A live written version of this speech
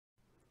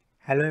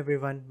Hello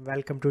everyone,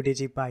 welcome to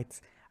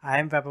DigiBytes. I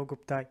am Vaibhav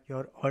Gupta,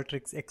 your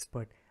Alteryx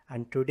expert,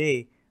 and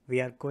today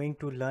we are going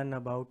to learn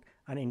about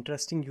an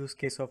interesting use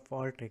case of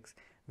Alteryx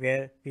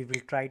where we will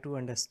try to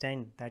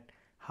understand that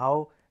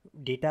how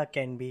data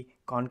can be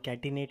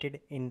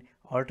concatenated in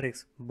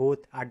Alteryx both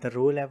at the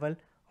row level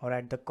or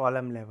at the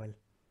column level.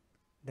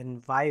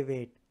 Then why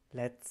wait?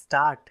 Let's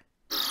start.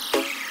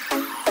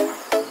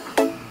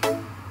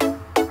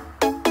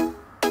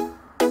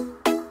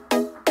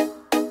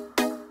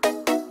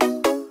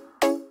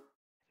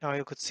 Now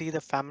you could see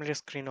the familiar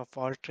screen of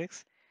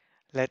Alteryx.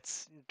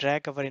 Let's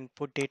drag our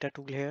input data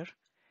tool here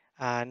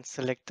and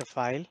select the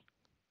file.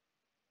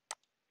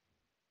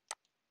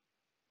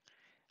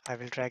 I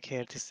will drag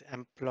here this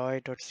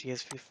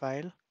employee.csv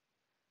file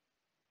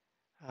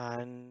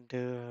and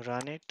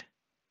run it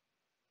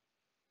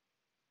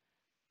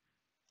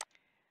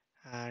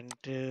and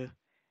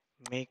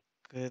make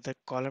the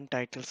column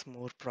titles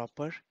more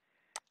proper.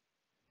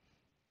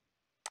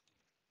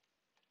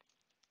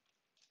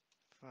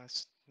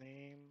 First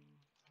name,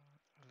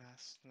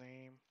 last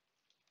name,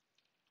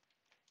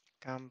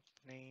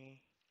 company,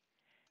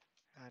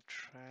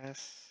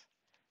 address,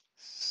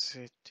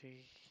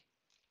 city,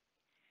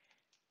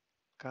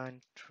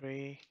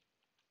 country,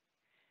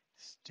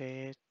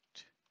 state,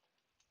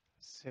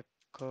 zip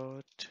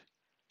code,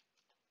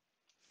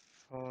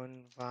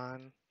 phone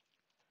 1,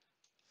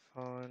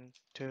 phone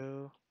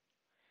 2,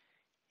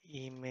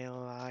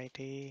 email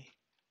ID,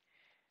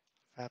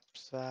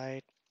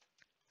 website,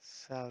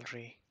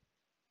 salary.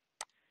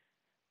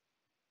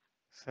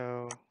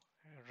 So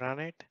run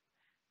it.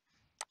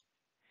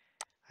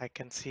 I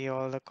can see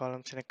all the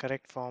columns in a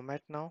correct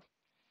format now.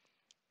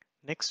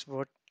 Next,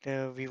 what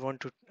we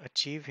want to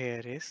achieve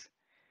here is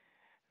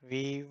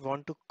we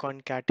want to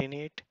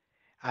concatenate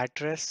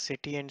address,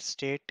 city, and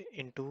state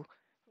into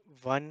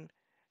one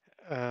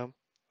uh,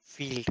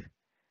 field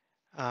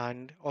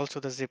and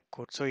also the zip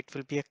code. So it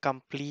will be a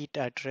complete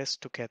address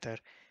together,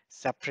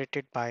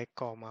 separated by a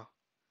comma.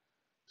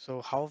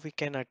 So how we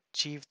can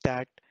achieve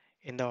that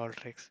in the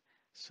Alteryx?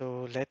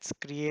 So let's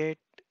create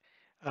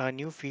a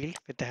new field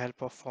with the help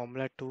of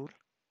formula tool.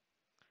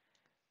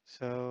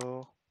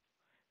 So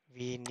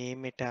we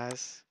name it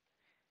as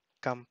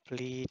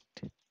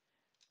complete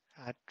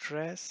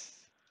address,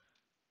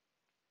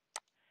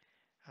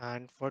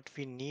 and what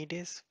we need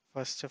is,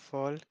 first of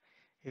all,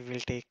 we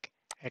will take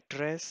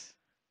address,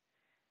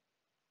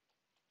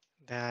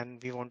 then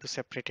we want to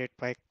separate it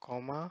by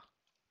comma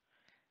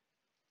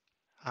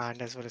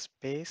and as well as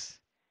space.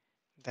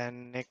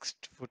 Then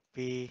next would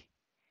be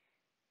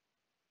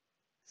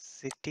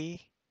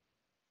city,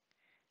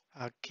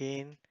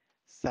 again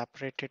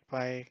separated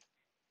by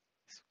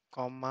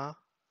comma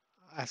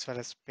as well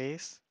as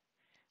space.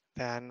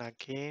 Then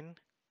again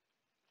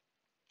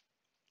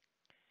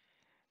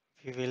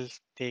we will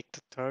take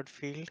the third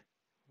field,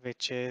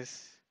 which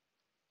is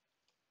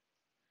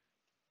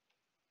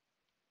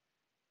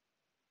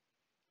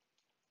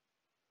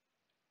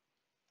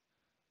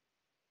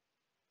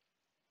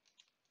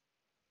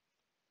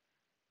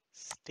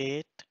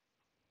state,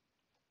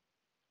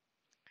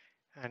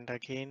 and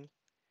again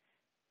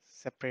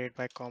separated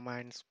by comma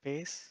and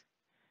space.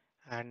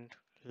 And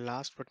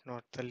last but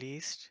not the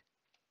least,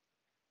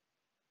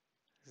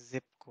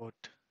 zip code.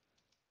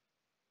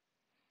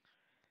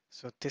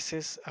 So this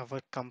is our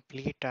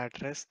complete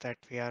address that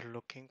we are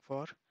looking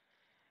for.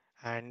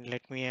 And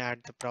let me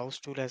add the browse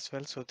tool as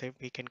well so that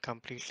we can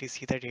completely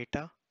see the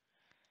data.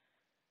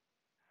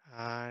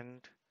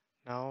 And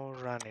now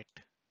run it.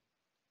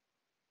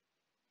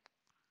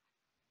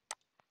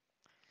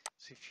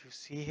 So if you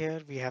see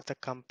here, we have the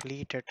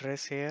complete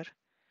address here.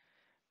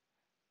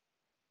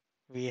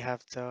 We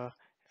have the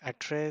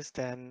address,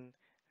 then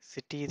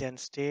city, then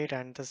state,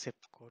 and the zip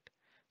code.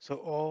 So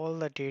all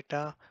the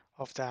data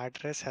of the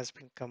address has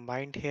been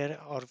combined here,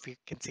 or we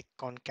can say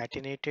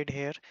concatenated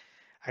here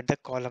at the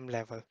column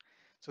level.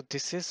 So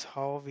this is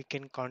how we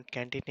can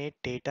concatenate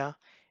data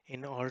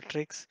in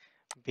Alteryx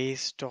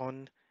based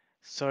on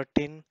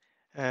certain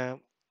uh,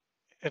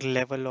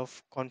 level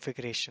of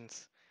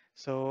configurations.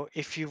 So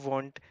if you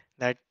want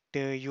that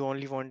you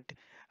only want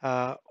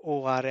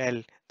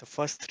ORL, the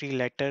first three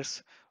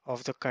letters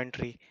of the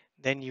country,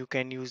 then you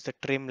can use the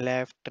trim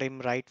left,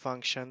 trim right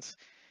functions.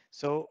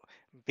 So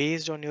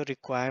based on your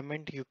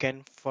requirement, you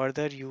can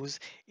further use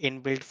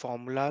inbuilt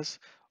formulas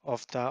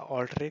of the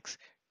Alteryx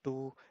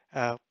to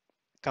uh,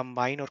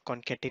 combine or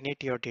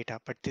concatenate your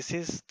data. But this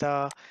is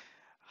the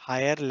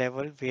higher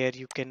level where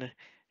you can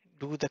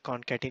do the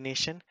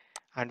concatenation,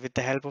 and with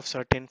the help of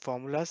certain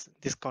formulas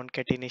this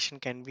concatenation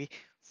can be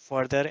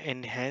further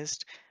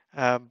enhanced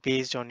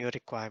based on your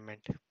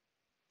requirement.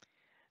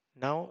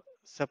 Now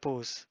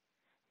suppose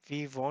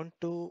we want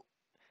to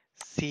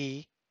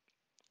see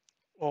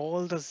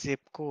all the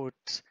zip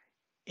codes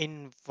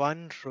in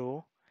one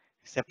row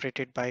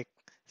separated by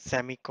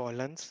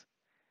semicolons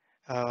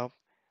uh,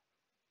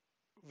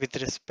 with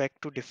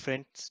respect to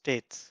different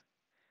states.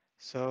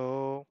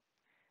 So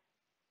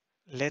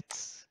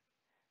let's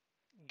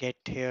get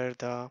here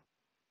the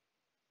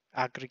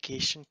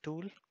aggregation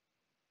tool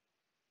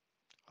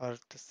or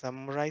the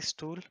summarize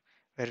tool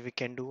where we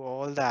can do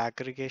all the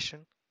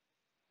aggregation.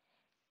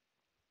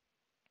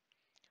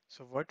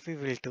 So what we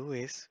will do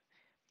is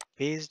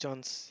based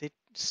on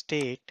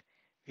state,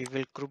 we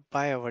will group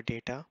by our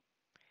data,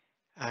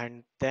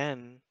 and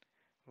then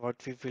what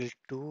we will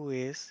do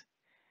is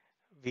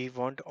we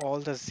want all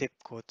the zip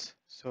codes.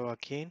 So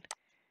again,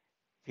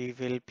 we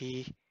will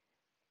be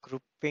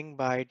grouping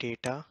by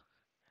data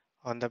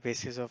on the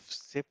basis of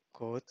zip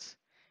codes.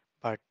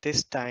 But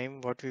this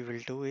time what we will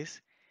do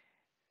is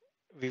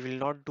we will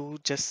not do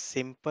just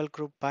simple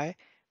group by,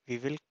 we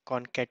will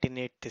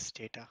concatenate this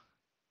data.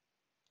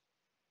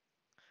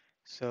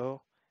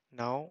 So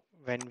now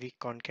when we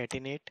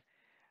concatenate,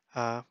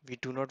 we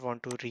do not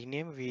want to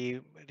rename, we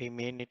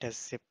remain it as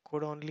zip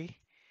code only.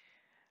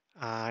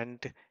 And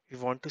we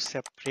want to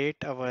separate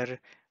our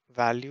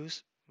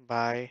values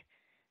by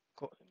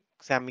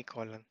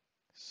semicolon.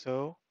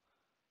 So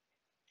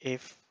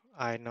if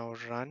I now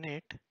run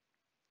it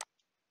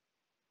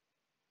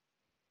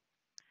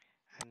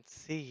and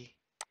see,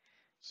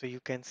 so you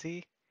can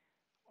see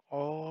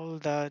all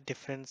the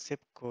different zip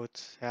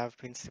codes have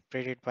been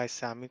separated by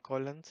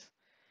semicolons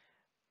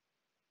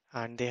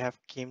and they have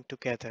came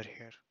together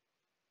here.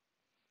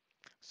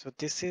 So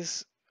this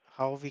is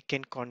how we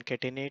can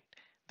concatenate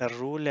the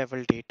row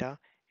level data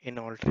in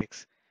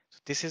Alteryx. So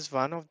this is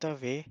one of the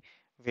way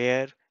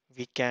where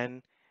we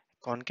can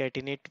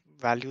concatenate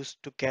values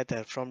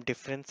together from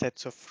different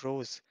sets of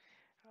rows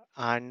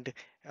and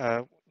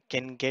uh,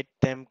 can get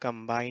them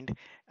combined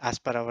as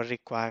per our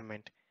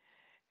requirement.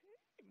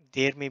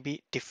 There may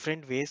be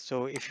different ways.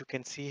 So if you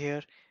can see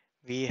here,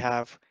 we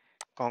have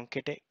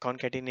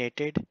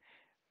concatenated.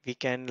 We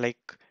can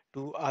like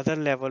do other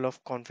level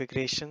of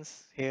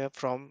configurations here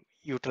from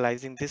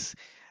utilizing this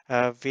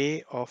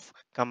way of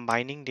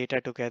combining data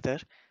together.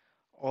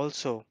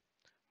 Also,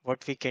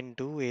 what we can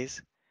do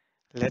is,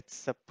 let's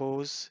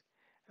suppose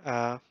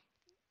uh,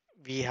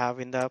 we have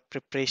in the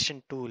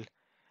preparation tool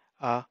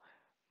a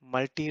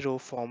multi-row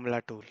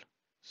formula tool.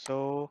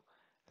 So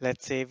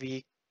let's say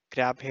we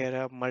grab here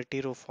a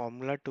multi-row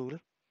formula tool,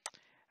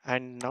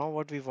 and now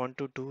what we want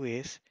to do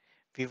is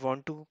we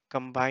want to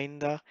combine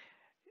the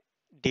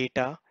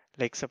data,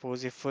 like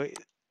suppose if LA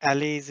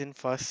is in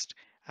first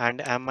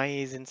and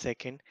MI is in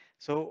second,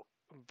 so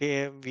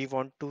we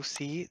want to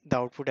see the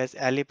output as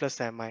LA plus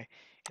MI.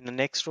 In the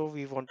next row,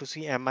 we want to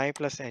see MI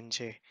plus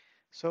NJ.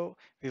 So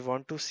we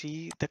want to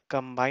see the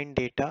combined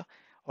data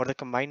or the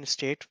combined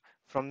state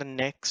from the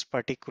next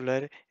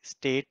particular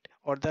state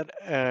or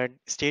the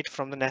state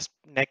from the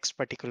next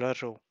particular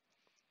row.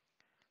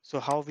 So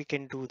how we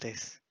can do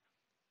this?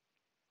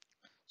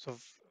 So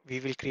we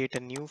will create a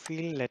new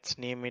field. Let's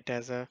name it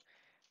as a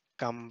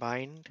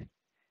combined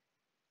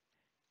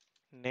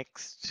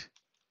next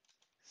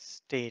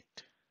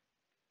state,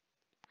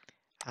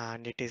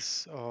 and it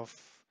is of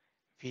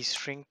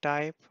vstring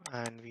type,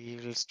 and we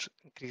will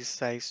increase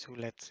size to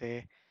let's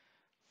say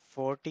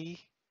 40.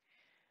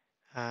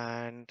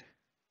 And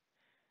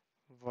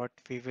what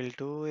we will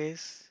do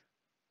is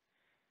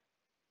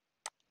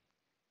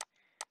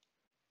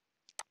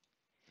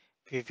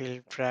we will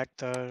drag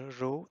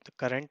the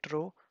current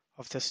row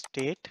of the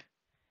state,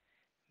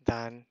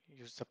 then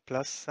use the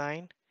plus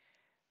sign.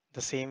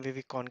 The same way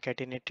we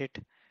concatenated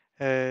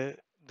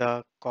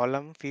the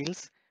column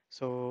fields.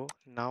 So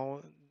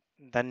now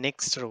the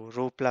next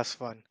row plus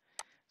one.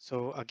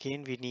 So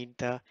again, we need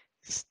the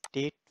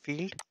state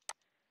field.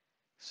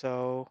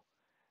 So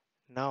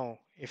now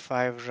if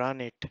I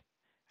run it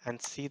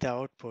and see the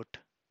output,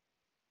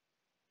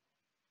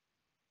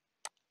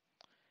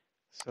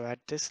 so at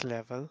this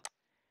level,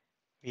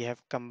 we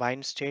have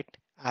combined state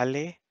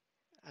LA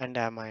and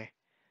MI.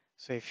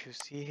 So if you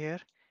see here,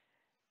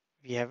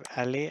 we have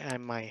LA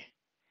and MI,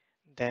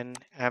 then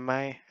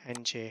MI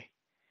and J,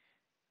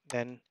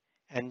 then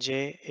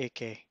NJ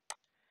AK.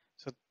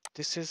 So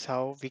this is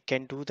how we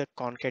can do the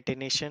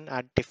concatenation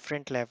at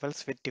different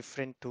levels with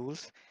different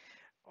tools,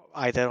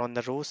 either on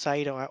the row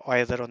side or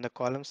either on the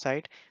column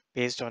side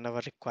based on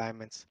our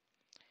requirements.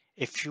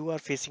 If you are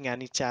facing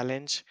any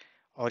challenge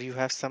or you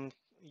have some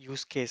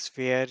use case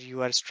where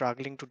you are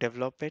struggling to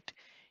develop it,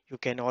 you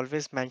can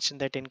always mention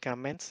that in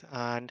comments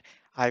and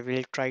I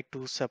will try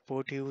to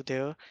support you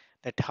there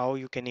that how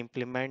you can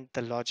implement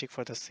the logic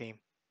for the same.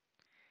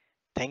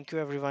 Thank you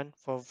everyone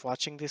for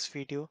watching this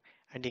video,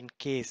 and in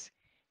case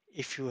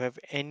if you have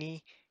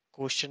any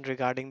question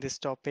regarding this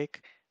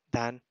topic,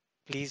 then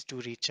please do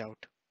reach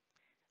out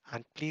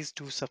and please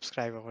do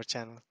subscribe our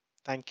channel.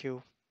 Thank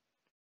you.